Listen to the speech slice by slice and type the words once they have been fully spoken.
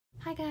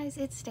Hi guys,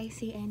 it's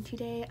Stacy, and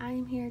today I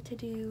am here to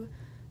do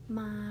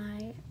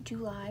my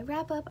July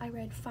wrap-up. I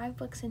read 5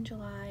 books in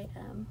July,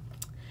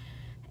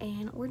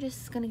 and we're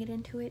just gonna get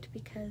into it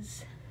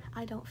because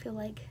I don't feel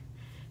like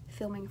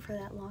filming for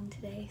that long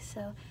today.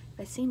 So if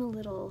I seem a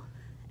little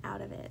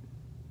out of it,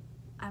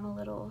 I'm a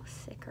little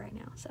sick right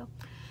now. So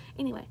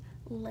anyway,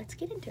 let's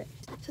get into it.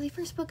 So the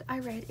first book I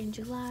read in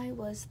July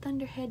was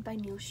Thunderhead by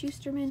Neal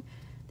Shusterman.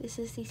 This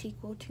is the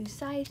sequel to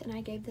Scythe, and I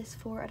gave this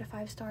 4 out of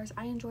 5 stars.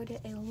 I enjoyed it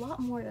a lot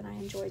more than I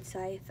enjoyed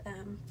Scythe.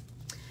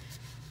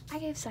 I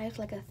gave Scythe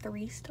like a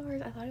 3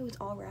 stars. I thought it was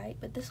alright,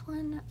 but this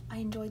one I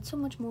enjoyed so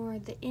much more.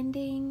 The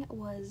ending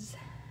was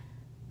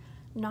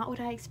not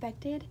what I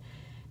expected,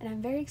 and I'm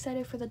very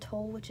excited for The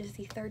Toll, which is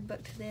the 3rd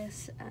book to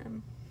this.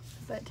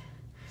 But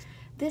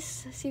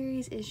this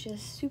series is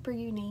just super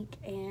unique,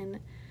 and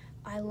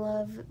I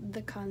love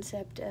the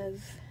concept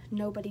of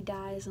nobody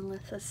dies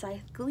unless a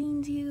scythe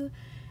gleans you.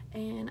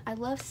 And I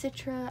love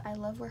Citra. I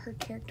love where her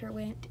character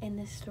went in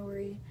this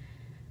story.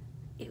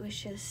 It was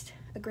just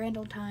a grand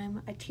old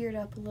time. I teared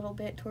up a little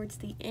bit towards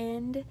the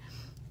end.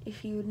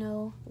 If you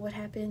know what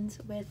happens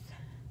with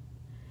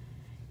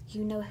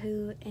you know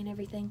who and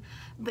everything.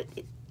 But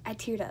I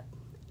teared up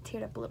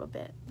a little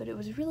bit. But it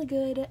was really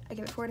good. I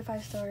give it 4 out of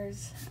 5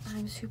 stars.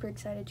 I'm super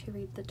excited to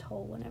read The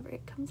Toll whenever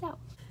it comes out.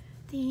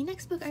 The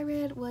next book I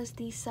read was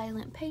The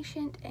Silent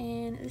Patient,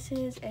 and this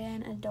is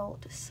an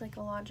adult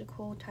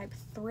psychological type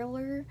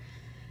thriller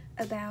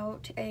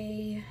about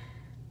a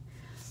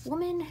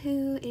woman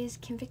who is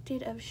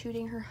convicted of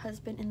shooting her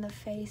husband in the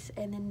face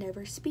and then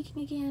never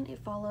speaking again. It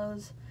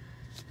follows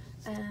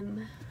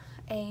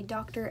a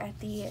doctor at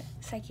the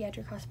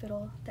psychiatric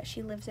hospital that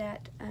she lives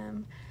at,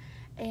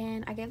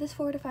 and I gave this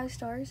 4 out of 5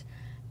 stars.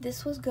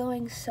 This was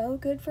going so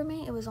good for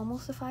me. It was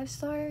almost a 5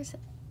 stars,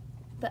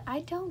 but I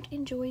don't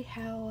enjoy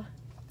how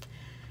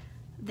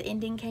the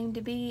ending came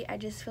to be. I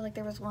just feel like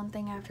there was one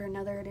thing after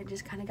another, and it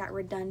just kind of got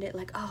redundant.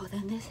 Like, oh,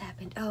 then this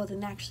happened. Oh,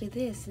 then actually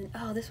this. And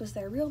oh, this was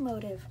their real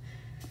motive.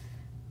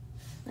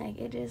 Like,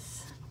 it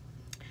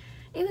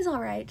was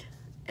alright.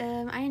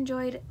 I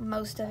enjoyed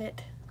most of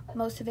it.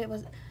 Most of it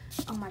was,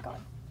 oh my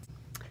god.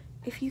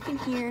 If you can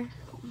hear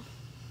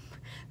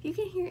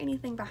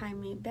anything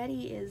behind me,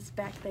 Betty is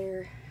back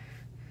there.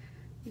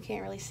 You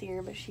can't really see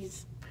her, but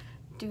she's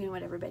doing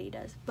what everybody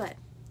does. But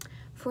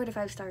 4 out of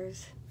 5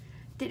 stars.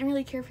 Didn't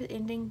really care for the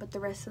ending, but the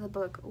rest of the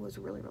book was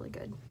really, really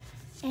good.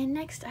 And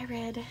next I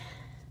read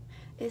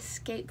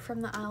Escape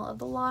from the Isle of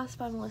the Lost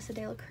by Melissa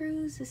De La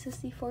Cruz. This is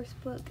the 4th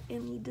book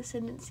in the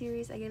Descendants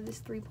series. I gave this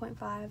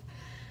 3.5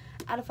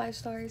 out of 5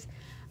 stars.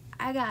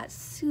 I got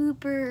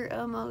super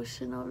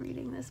emotional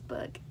reading this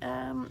book.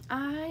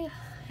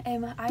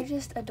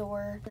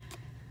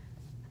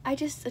 I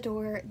just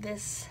adore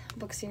this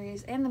book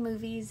series and the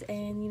movies,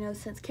 and you know,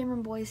 since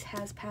Cameron Boyce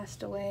has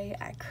passed away,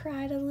 I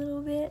cried a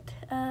little bit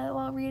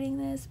while reading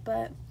this,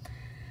 but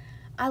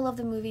I love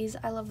the movies,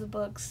 I love the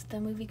books. The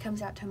movie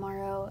comes out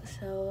tomorrow,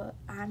 so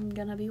I'm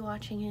gonna be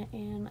watching it,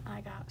 and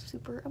I got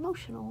super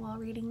emotional while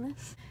reading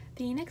this.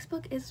 The next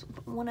book is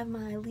one of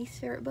my least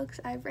favorite books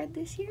I've read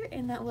this year,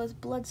 and that was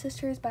Blood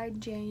Sisters by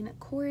Jane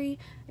Corey.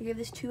 I gave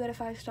this 2 out of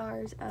 5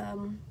 stars.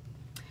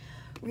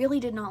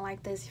 Really did not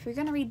like this. If you're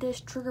gonna read this,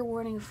 trigger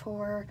warning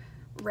for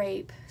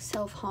rape,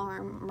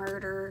 self-harm,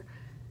 murder,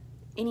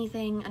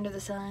 anything under the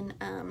sun.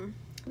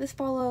 This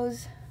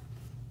follows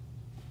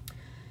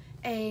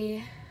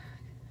a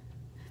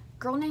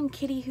girl named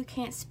Kitty who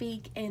can't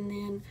speak, and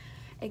then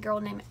a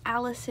girl named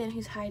Allison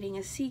who's hiding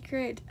a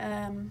secret.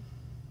 I'm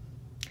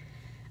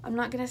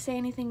not gonna say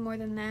anything more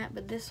than that,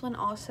 but this one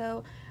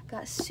also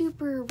got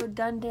super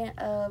redundant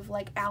of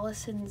like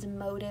Allison's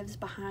motives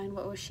behind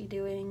what was she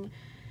doing.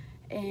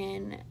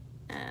 And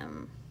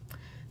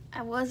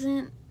I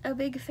wasn't a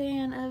big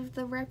fan of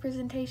the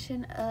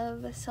representation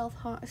of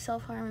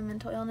self-harm and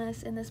mental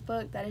illness in this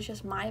book. That is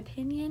just my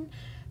opinion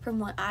from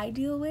what I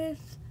deal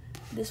with.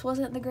 This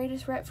wasn't the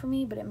greatest rep for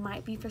me, but it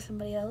might be for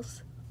somebody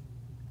else.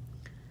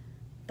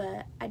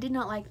 But I did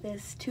not like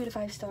this. 2 out of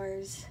 5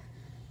 stars.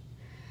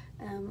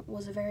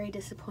 Was a very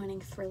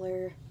disappointing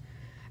thriller.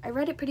 I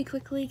read it pretty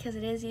quickly because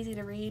it is easy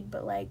to read,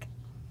 but like,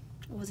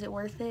 was it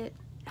worth it?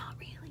 Not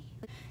really.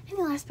 And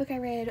the last book I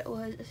read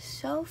was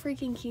so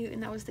freaking cute,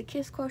 and that was The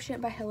Kiss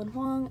Quotient by Helen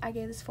Hoang. I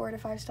gave this 4 out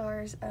of 5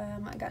 stars.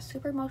 I got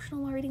super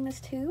emotional while reading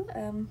this too.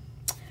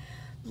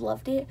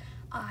 Loved it.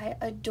 I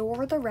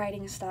adore the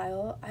writing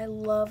style. I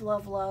love,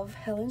 love, love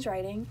Helen's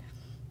writing.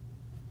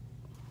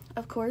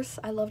 Of course,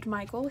 I loved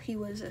Michael. He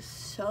was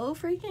so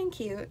freaking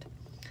cute.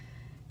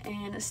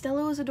 And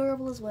Stella was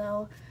adorable as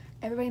well.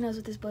 Everybody knows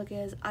what this book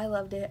is. I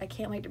loved it. I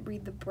can't wait to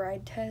read The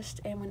Bride Test,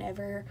 and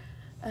whenever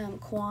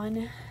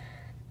Quan,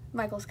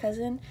 Michael's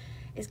cousin,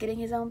 is getting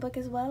his own book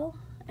as well,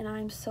 and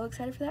I'm so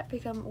excited for that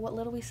because what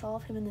little we saw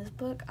of him in this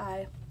book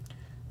I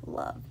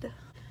loved.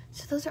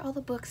 So those are all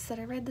the books that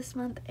I read this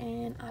month,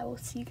 and I will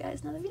see you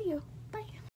guys in another video.